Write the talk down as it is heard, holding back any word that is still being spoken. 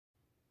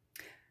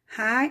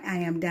Hi, I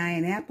am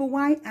Diane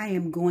Applewhite. I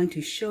am going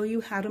to show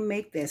you how to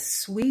make that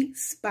sweet,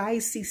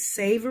 spicy,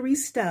 savory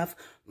stuff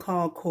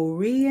called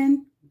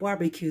Korean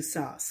barbecue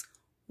sauce.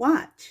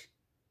 Watch.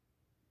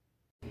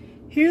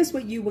 Here's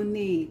what you will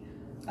need.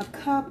 A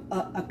cup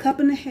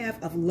and a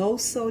half of low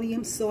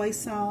sodium soy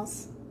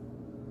sauce,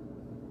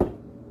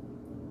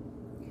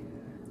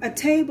 a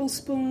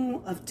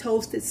tablespoon of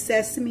toasted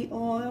sesame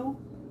oil,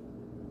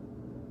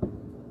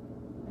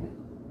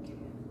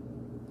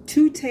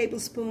 2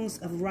 tablespoons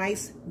of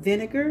rice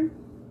vinegar,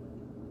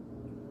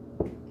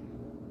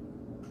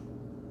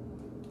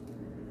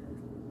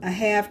 a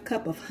half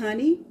cup of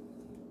honey,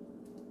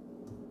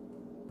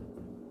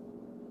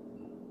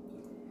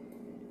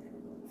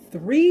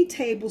 three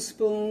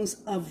tablespoons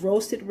of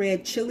roasted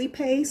red chili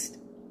paste,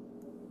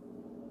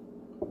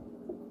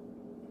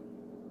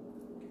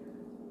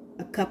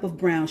 a cup of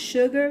brown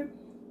sugar,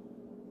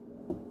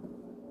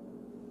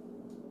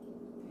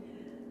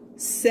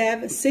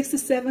 6 to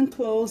 7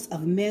 cloves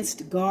of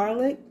minced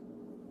garlic,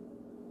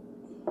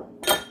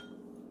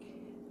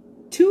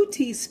 2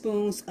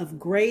 teaspoons of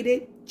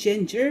grated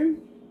ginger,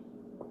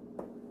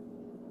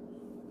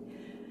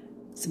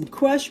 some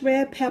crushed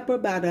red pepper,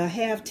 about a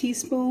half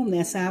teaspoon,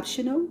 that's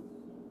optional,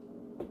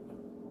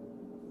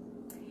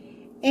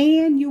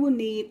 and you will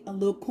need a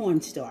little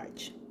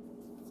cornstarch.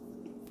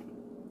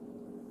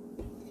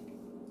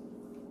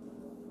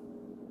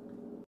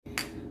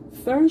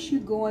 First,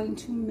 you're going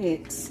to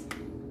mix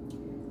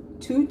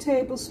 2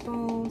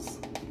 tablespoons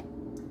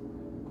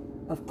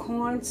of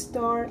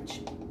cornstarch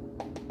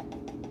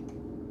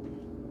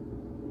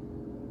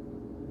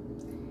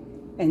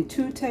and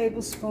 2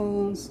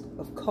 tablespoons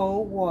of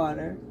cold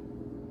water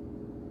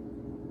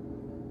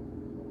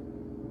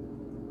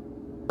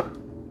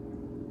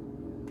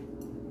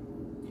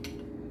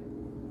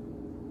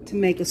to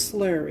make a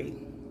slurry.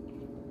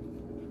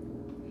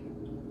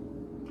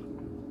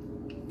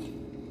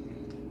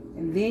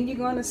 And then you're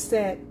going to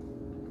set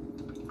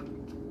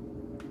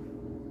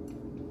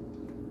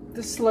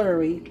the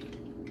slurry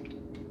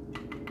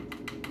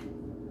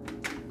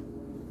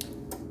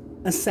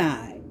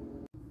aside.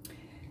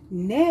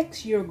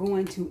 Next, you're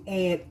going to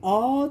add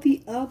all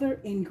the other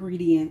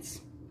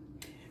ingredients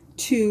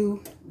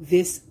to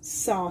this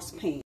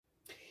saucepan.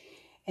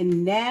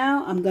 And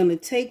now I'm going to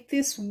take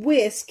this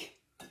whisk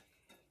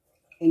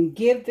and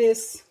give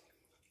this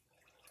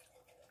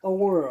a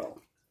whirl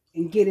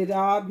and get it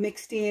all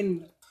mixed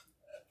in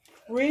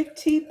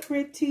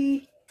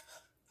pretty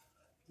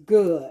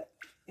good.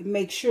 And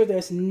make sure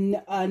there's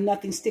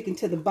nothing sticking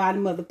to the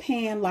bottom of the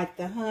pan like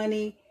the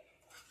honey.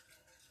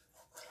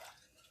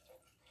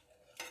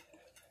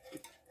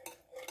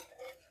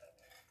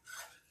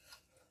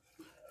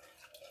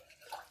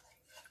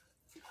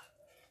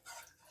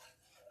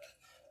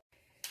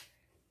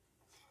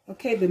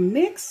 Okay, the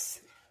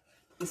mix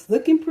is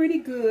looking pretty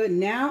good.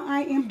 Now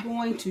I am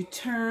going to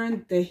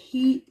turn the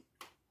heat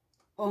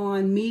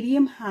on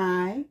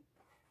medium-high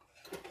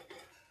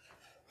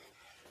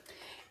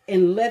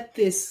and let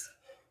this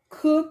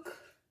cook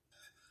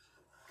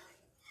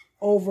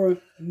over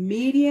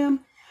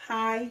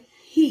medium-high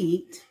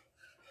heat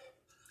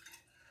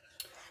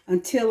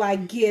until I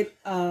get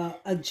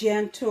a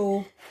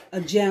gentle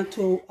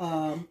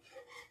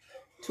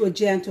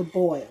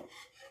boil.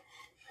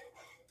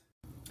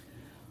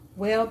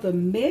 Well, the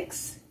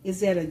mix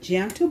is at a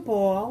gentle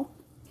boil,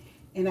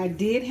 and I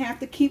did have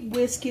to keep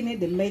whisking it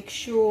to make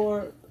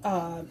sure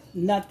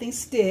nothing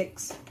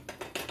sticks.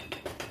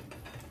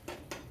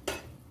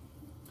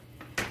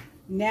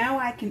 Now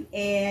I can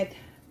add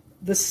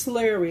the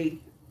slurry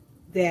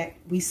that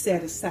we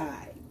set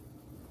aside.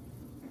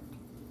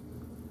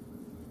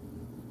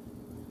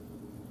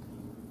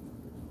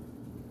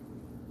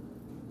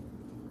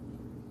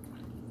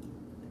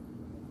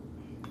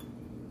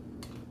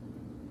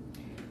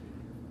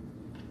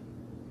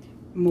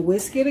 I'm going to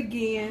whisk it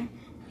again,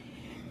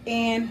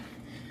 and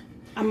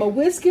I'm going to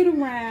whisk it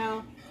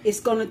around.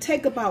 It's going to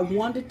take about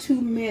 1 to 2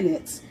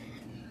 minutes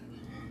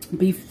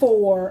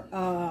before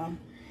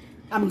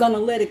I'm going to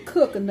let it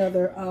cook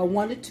another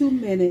 1 to 2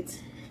 minutes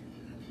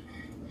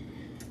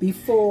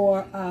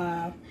before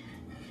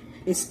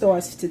it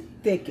starts to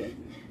thicken.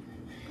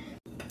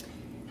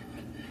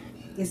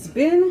 It's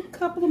been a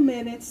couple of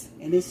minutes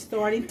and it's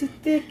starting to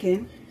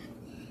thicken.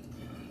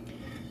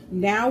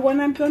 Now what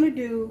I'm going to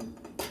do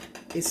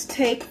is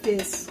take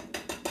this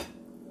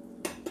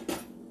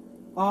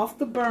off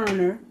the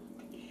burner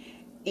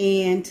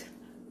and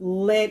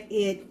let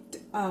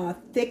it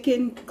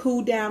thicken,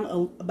 cool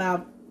down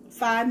about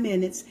 5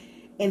 minutes,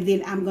 and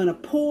then I'm going to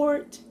pour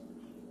it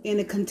in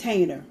a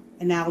container,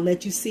 and I'll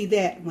let you see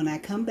that when I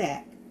come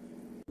back.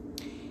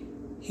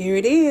 Here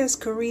it is,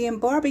 Korean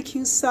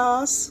barbecue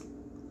sauce.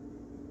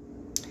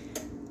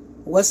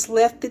 What's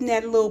left in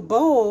that little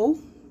bowl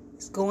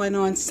is going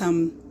on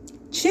some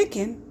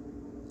chicken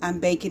I'm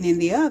baking in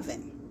the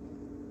oven.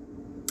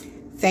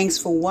 Thanks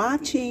for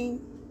watching.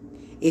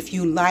 If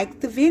you liked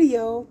the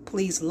video,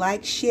 please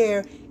like,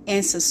 share,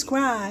 and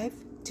subscribe.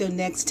 Till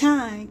next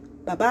time,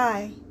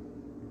 bye-bye.